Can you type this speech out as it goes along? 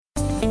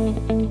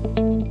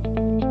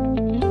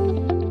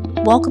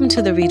Welcome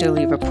to the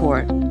Readerly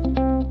Report.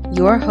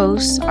 Your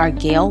hosts are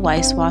Gayle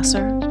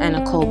Weisswasser and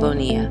Nicole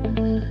Bonilla.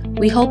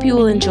 We hope you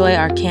will enjoy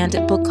our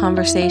candid book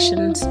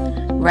conversations,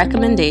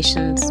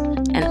 recommendations,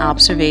 and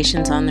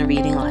observations on the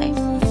reading life.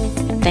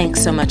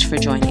 Thanks so much for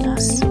joining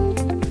us.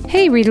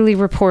 Hey, Readerly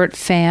Report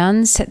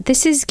fans.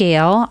 This is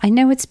Gayle. I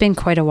know it's been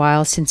quite a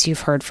while since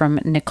you've heard from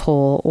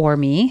Nicole or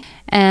me,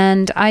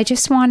 and I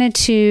just wanted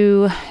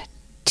to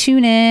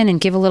tune in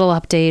and give a little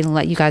update and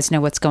let you guys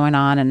know what's going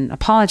on and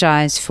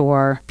apologize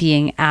for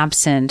being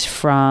absent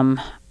from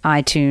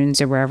iTunes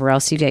or wherever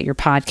else you get your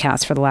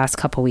podcasts for the last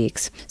couple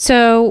weeks.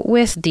 So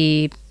with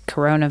the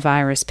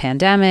coronavirus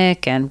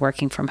pandemic and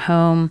working from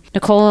home,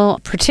 Nicole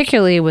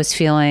particularly was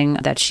feeling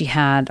that she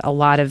had a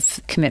lot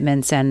of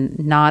commitments and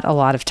not a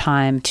lot of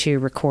time to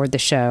record the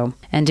show.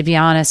 And to be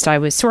honest, I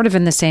was sort of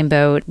in the same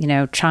boat,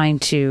 trying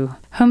to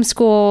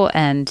homeschool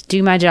and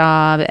do my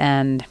job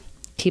and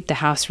keep the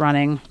house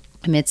running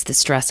amidst the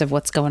stress of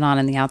what's going on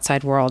in the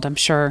outside world. I'm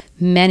sure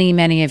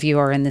many of you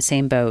are in the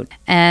same boat.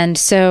 And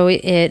so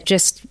it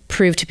just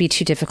proved to be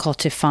too difficult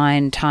to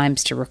find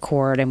times to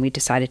record, and we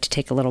decided to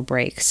take a little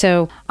break.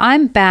 So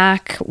I'm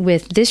back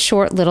with this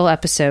short little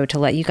episode to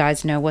let you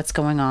guys know what's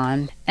going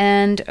on.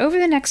 And over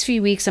the next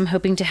few weeks, I'm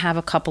hoping to have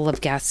a couple of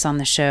guests on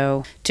the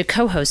show to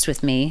co-host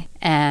with me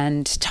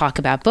and talk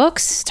about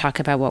books, talk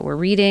about what we're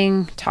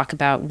reading, talk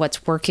about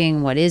what's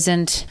working, what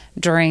isn't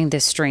during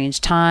this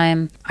strange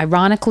time.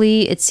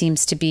 Ironically, it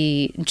seems to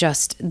be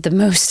just the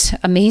most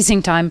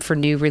amazing time for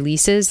new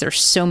releases. There's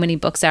so many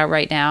books out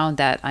right now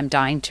that I'm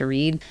dying to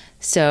read.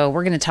 So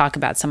we're going to talk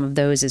about some of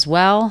those as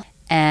well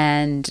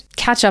and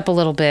catch up a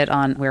little bit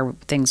on where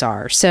things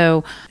are.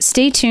 So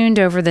stay tuned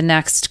over the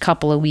next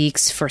couple of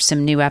weeks for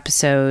some new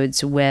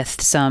episodes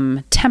with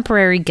some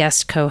temporary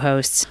guest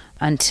co-hosts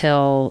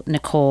until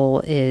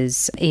Nicole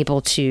is able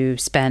to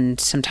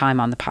spend some time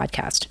on the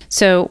podcast.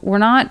 So we're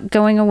not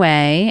going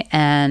away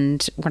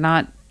and we're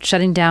not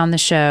shutting down the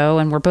show,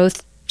 and we're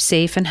both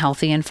safe and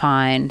healthy and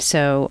fine.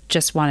 So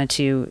just wanted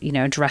to,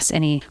 address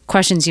any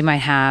questions you might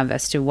have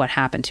as to what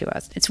happened to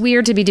us. It's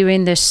weird to be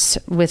doing this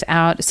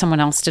without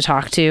someone else to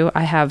talk to.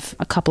 I have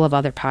a couple of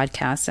other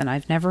podcasts and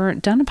I've never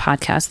done a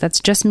podcast that's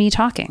just me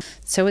talking.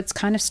 So it's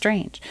kind of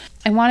strange.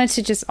 I wanted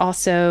to just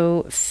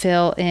also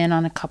fill in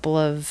on a couple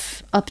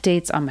of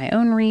updates on my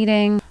own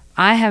reading.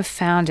 I have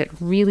found it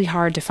really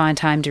hard to find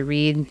time to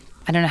read.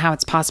 I don't know how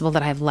it's possible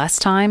that I have less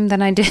time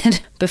than I did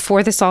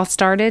before this all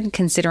started,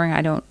 considering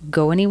I don't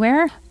go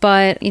anywhere.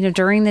 But,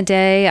 during the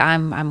day,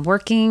 I'm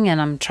working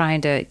and I'm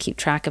trying to keep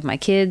track of my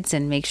kids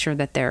and make sure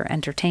that they're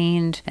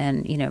entertained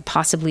and,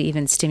 possibly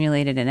even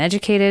stimulated and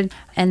educated.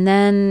 And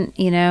then,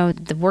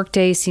 the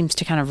workday seems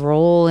to kind of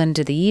roll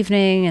into the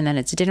evening, and then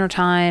it's dinner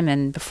time.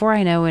 And before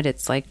I know it,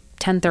 it's like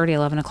 10:30,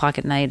 11 o'clock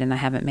at night, and I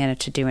haven't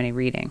managed to do any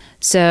reading.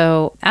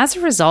 So as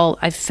a result,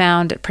 I've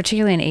found,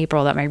 particularly in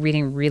April, that my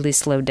reading really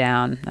slowed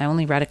down. I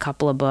only read a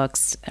couple of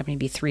books,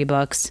 maybe 3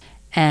 books,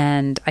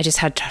 and I just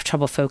had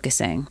trouble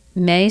focusing.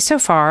 May so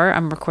far,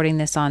 I'm recording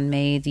this on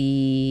May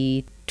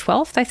the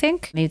 12th, I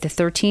think, maybe the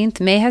 13th.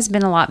 May has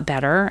been a lot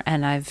better,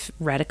 and I've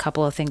read a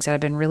couple of things that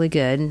have been really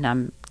good, and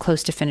I'm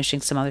close to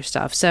finishing some other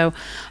stuff. So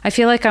I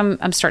feel like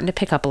I'm starting to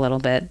pick up a little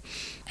bit.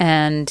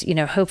 And,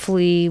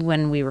 hopefully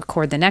when we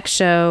record the next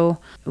show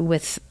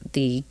with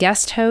the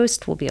guest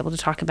host, we'll be able to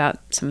talk about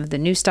some of the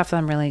new stuff that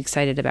I'm really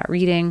excited about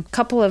reading. A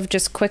couple of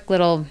just quick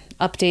little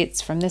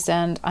updates from this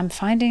end. I'm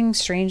finding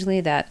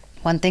strangely that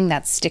one thing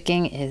that's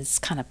sticking is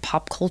kind of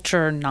pop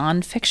culture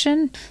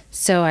nonfiction.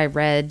 So I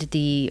read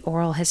the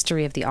oral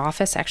history of The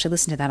Office. I actually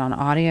listened to that on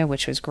audio,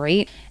 which was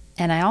great.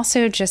 And I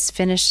also just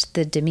finished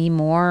the Demi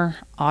Moore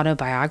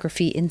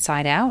autobiography,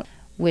 Inside Out,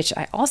 which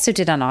I also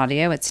did on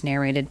audio. It's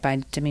narrated by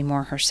Demi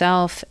Moore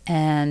herself,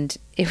 and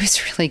it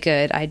was really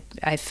good.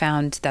 I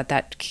found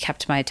that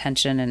kept my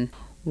attention and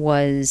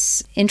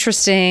was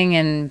interesting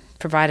and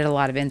provided a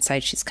lot of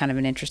insight. She's kind of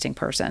an interesting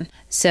person.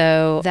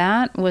 So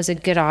that was a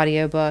good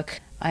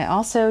audiobook. I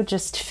also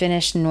just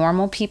finished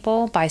Normal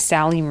People by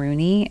Sally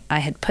Rooney. I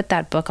had put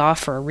that book off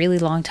for a really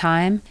long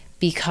time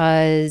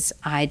because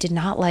I did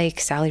not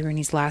like Sally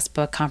Rooney's last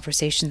book,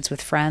 Conversations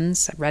with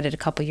Friends. I read it a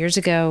couple years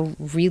ago,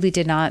 really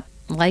did not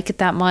like it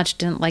that much,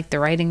 didn't like the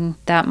writing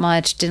that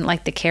much, didn't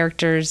like the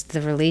characters,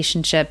 the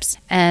relationships.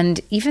 And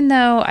even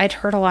though I'd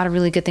heard a lot of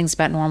really good things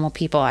about Normal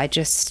People, I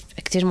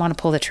didn't want to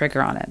pull the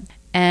trigger on it.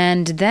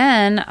 And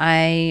then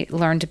I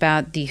learned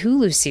about the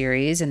Hulu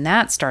series, and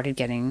that started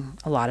getting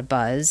a lot of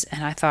buzz.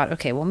 And I thought,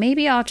 okay, well,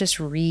 maybe I'll just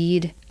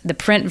read the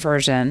print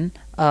version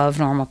of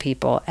Normal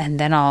People, and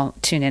then I'll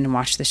tune in and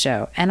watch the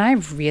show. And I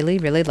really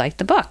liked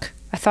the book.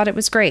 I thought it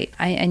was great.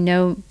 I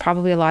know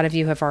probably a lot of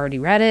you have already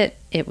read it.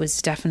 It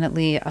was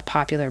definitely a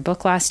popular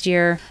book last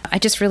year. I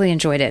just really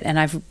enjoyed it. And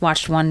I've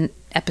watched one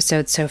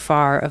episode so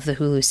far of the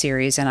Hulu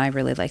series, and I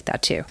really liked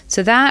that too.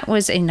 So that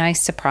was a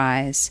nice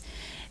surprise.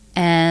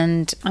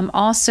 And I'm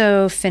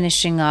also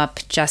finishing up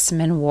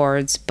Jessamine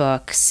Ward's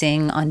book,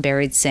 Sing,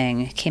 Unburied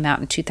Sing. It came out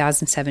in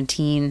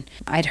 2017.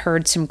 I'd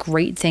heard some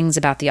great things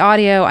about the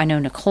audio. I know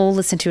Nicole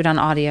listened to it on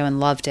audio and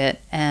loved it.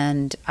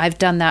 And I've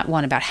done that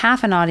one about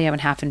half in audio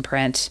and half in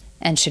print.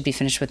 and should be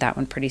finished with that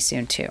one pretty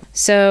soon too.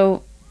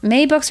 So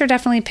May books are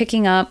definitely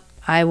picking up.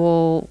 I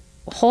will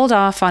hold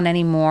off on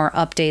any more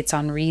updates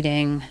on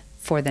reading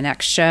for the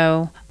next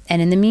show.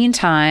 And in the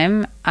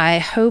meantime, I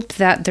hope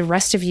that the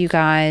rest of you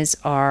guys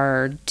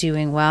are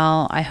doing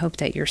well. I hope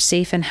that you're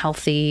safe and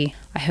healthy.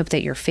 I hope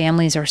that your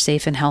families are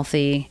safe and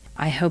healthy.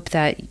 I hope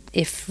that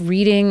if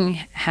reading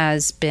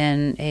has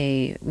been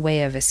a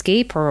way of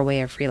escape or a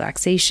way of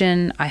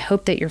relaxation, I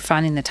hope that you're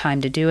finding the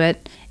time to do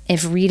it.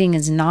 If reading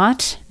is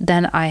not,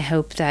 then I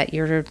hope that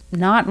you're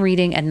not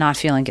reading and not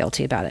feeling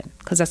guilty about it,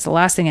 because that's the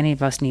last thing any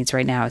of us needs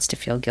right now is to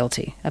feel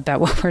guilty about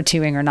what we're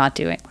doing or not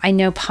doing. I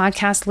know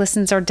podcast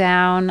listens are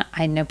down.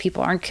 I know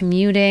people aren't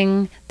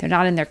commuting. They're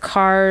not in their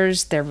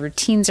cars. Their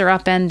routines are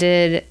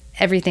upended.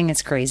 Everything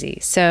is crazy.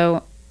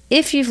 So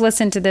if you've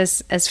listened to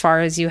this as far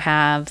as you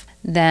have,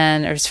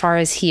 then, or as far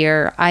as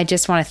here, I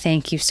just want to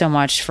thank you so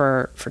much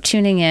for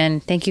tuning in.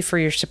 Thank you for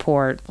your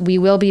support. We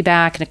will be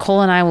back.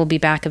 Nicole and I will be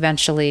back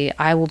eventually.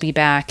 I will be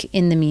back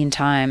in the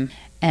meantime.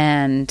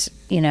 And,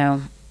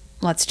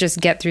 let's just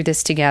get through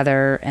this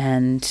together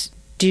and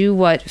do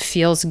what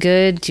feels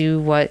good, do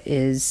what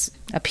is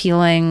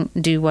appealing,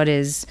 do what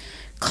is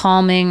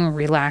calming,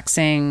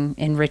 relaxing,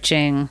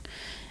 enriching,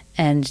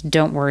 and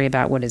don't worry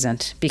about what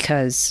isn't,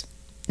 because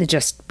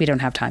we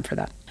don't have time for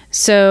that.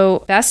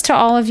 So best to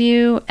all of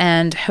you,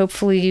 and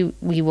hopefully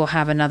we will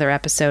have another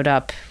episode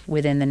up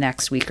within the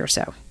next week or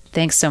so.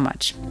 Thanks so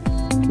much.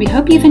 We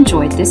hope you've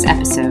enjoyed this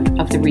episode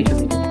of The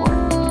Readerly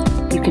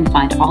Report. You can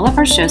find all of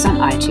our shows on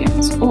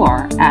iTunes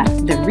or at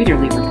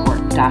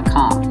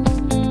thereaderlyreport.com.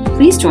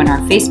 Please join our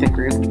Facebook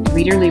group,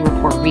 Readerly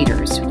Report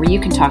Readers, where you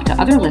can talk to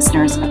other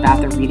listeners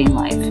about their reading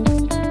life. You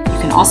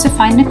can also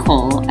find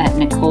Nicole at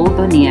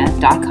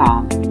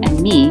nicolebonilla.com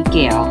and me,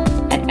 Gayle,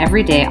 at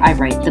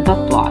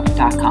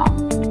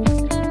everydayIwritethebookblog.com.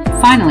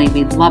 Finally,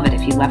 we'd love it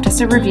if you left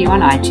us a review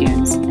on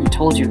iTunes and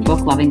told your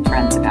book-loving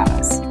friends about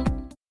us.